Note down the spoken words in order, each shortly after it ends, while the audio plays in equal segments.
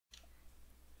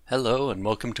Hello and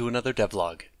welcome to another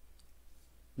devlog.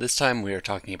 This time we are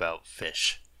talking about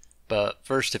fish. But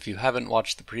first, if you haven't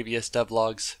watched the previous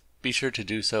devlogs, be sure to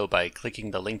do so by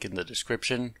clicking the link in the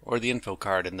description or the info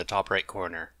card in the top right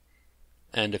corner.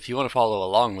 And if you want to follow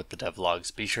along with the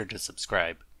devlogs, be sure to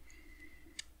subscribe.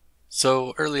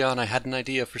 So early on I had an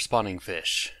idea for spawning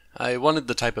fish. I wanted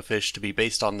the type of fish to be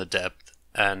based on the depth,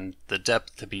 and the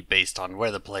depth to be based on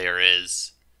where the player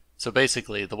is. So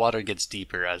basically, the water gets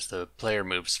deeper as the player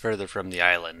moves further from the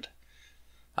island.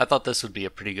 I thought this would be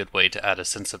a pretty good way to add a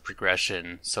sense of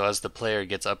progression, so as the player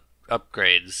gets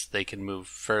upgrades, they can move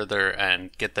further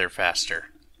and get there faster.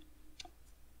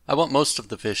 I want most of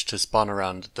the fish to spawn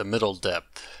around the middle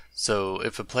depth, so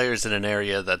if a player's in an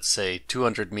area that's say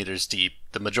 200 meters deep,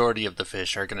 the majority of the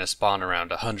fish are going to spawn around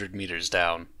 100 meters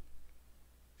down.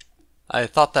 I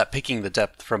thought that picking the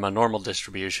depth from a normal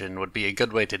distribution would be a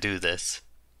good way to do this.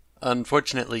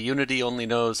 Unfortunately, Unity only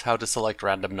knows how to select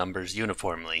random numbers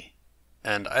uniformly,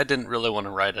 and I didn't really want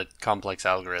to write a complex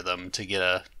algorithm to get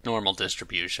a normal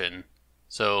distribution,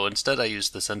 so instead I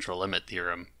used the central limit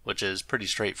theorem, which is pretty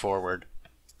straightforward.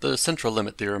 The central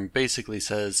limit theorem basically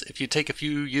says if you take a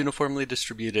few uniformly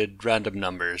distributed random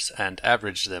numbers and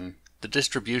average them, the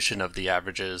distribution of the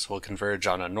averages will converge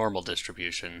on a normal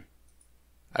distribution.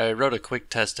 I wrote a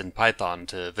quick test in Python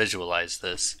to visualize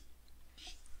this.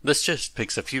 This just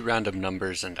picks a few random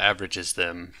numbers and averages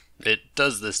them. It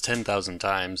does this 10,000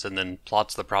 times and then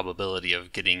plots the probability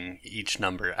of getting each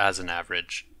number as an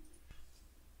average.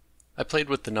 I played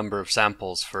with the number of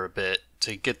samples for a bit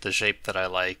to get the shape that I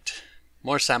liked.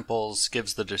 More samples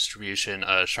gives the distribution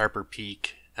a sharper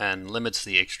peak and limits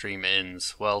the extreme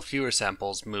ends, while fewer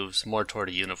samples moves more toward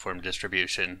a uniform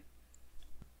distribution.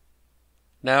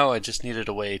 Now I just needed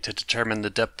a way to determine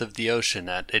the depth of the ocean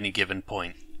at any given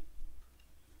point.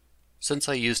 Since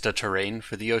I used a terrain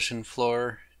for the ocean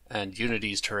floor, and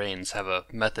Unity's terrains have a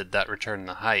method that return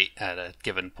the height at a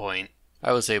given point,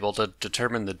 I was able to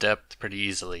determine the depth pretty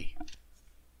easily.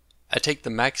 I take the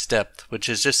max depth, which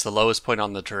is just the lowest point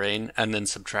on the terrain, and then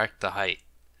subtract the height.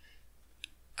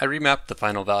 I remapped the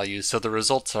final values so the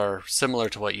results are similar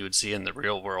to what you would see in the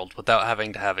real world without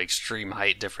having to have extreme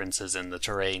height differences in the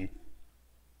terrain.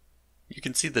 You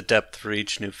can see the depth for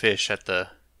each new fish at the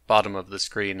bottom of the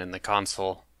screen in the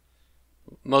console.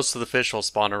 Most of the fish will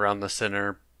spawn around the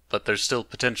center, but there's still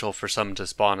potential for some to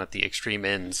spawn at the extreme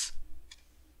ends.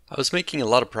 I was making a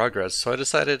lot of progress, so I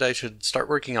decided I should start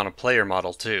working on a player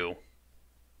model too.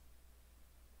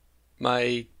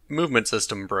 My movement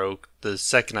system broke the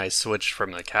second I switched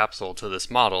from the capsule to this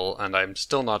model, and I'm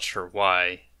still not sure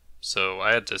why, so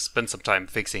I had to spend some time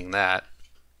fixing that.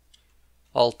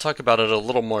 I'll talk about it a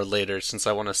little more later since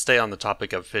I want to stay on the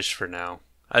topic of fish for now.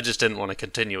 I just didn't want to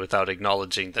continue without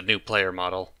acknowledging the new player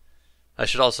model. I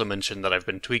should also mention that I've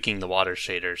been tweaking the water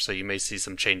shader, so you may see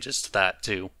some changes to that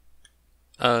too.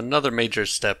 Another major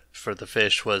step for the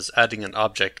fish was adding an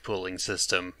object pooling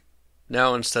system.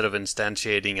 Now instead of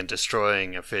instantiating and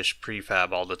destroying a fish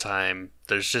prefab all the time,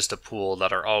 there's just a pool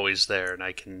that are always there and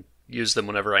I can use them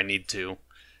whenever I need to.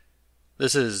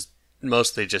 This is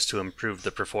mostly just to improve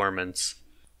the performance.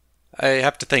 I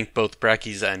have to thank both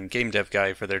Brackeys and Game Dev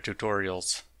Guy for their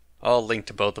tutorials. I'll link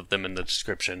to both of them in the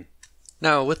description.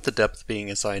 Now, with the depth being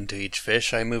assigned to each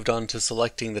fish, I moved on to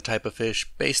selecting the type of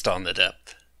fish based on the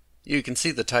depth. You can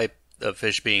see the type of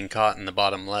fish being caught in the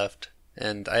bottom left,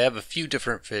 and I have a few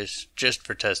different fish just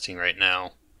for testing right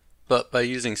now. But by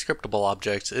using scriptable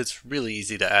objects, it's really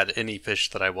easy to add any fish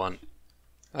that I want.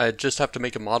 I just have to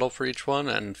make a model for each one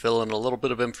and fill in a little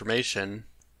bit of information,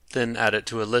 then add it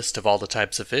to a list of all the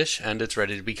types of fish, and it's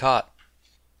ready to be caught.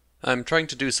 I'm trying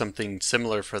to do something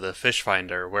similar for the fish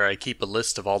finder, where I keep a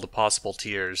list of all the possible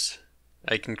tiers.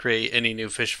 I can create any new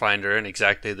fish finder in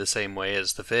exactly the same way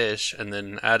as the fish, and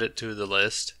then add it to the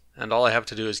list, and all I have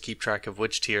to do is keep track of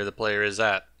which tier the player is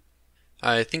at.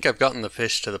 I think I've gotten the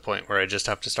fish to the point where I just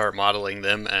have to start modeling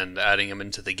them and adding them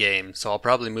into the game, so I'll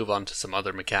probably move on to some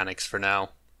other mechanics for now.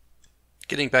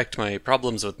 Getting back to my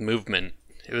problems with movement,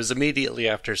 it was immediately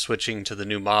after switching to the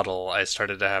new model I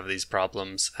started to have these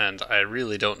problems, and I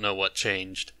really don't know what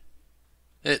changed.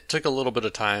 It took a little bit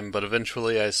of time, but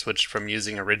eventually I switched from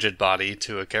using a rigid body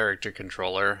to a character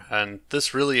controller, and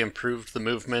this really improved the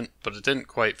movement, but it didn't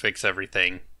quite fix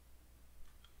everything.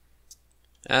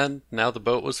 And now the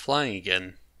boat was flying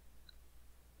again.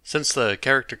 Since the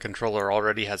character controller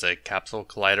already has a capsule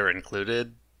collider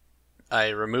included, I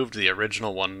removed the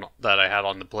original one that I had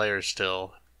on the player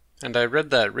still. And I read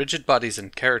that rigid bodies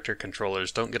and character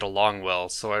controllers don't get along well,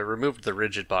 so I removed the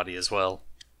rigid body as well.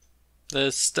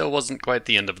 This still wasn't quite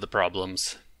the end of the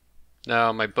problems.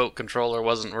 Now my boat controller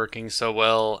wasn't working so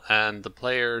well, and the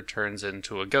player turns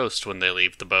into a ghost when they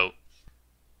leave the boat.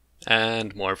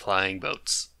 And more flying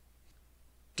boats.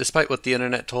 Despite what the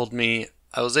internet told me,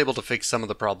 I was able to fix some of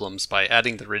the problems by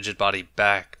adding the rigid body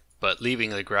back, but leaving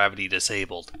the gravity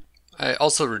disabled. I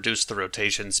also reduced the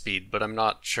rotation speed, but I'm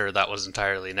not sure that was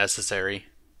entirely necessary.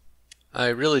 I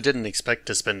really didn't expect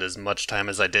to spend as much time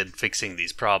as I did fixing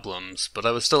these problems, but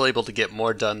I was still able to get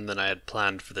more done than I had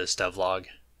planned for this devlog.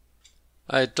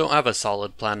 I don't have a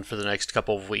solid plan for the next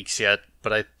couple of weeks yet,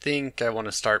 but I think I want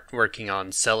to start working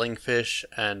on selling fish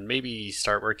and maybe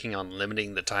start working on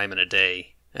limiting the time in a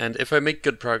day. And if I make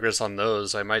good progress on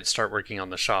those, I might start working on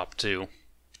the shop too.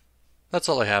 That's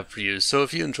all I have for you, so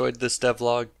if you enjoyed this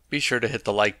devlog, be sure to hit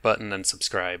the like button and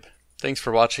subscribe. Thanks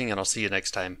for watching, and I'll see you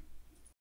next time.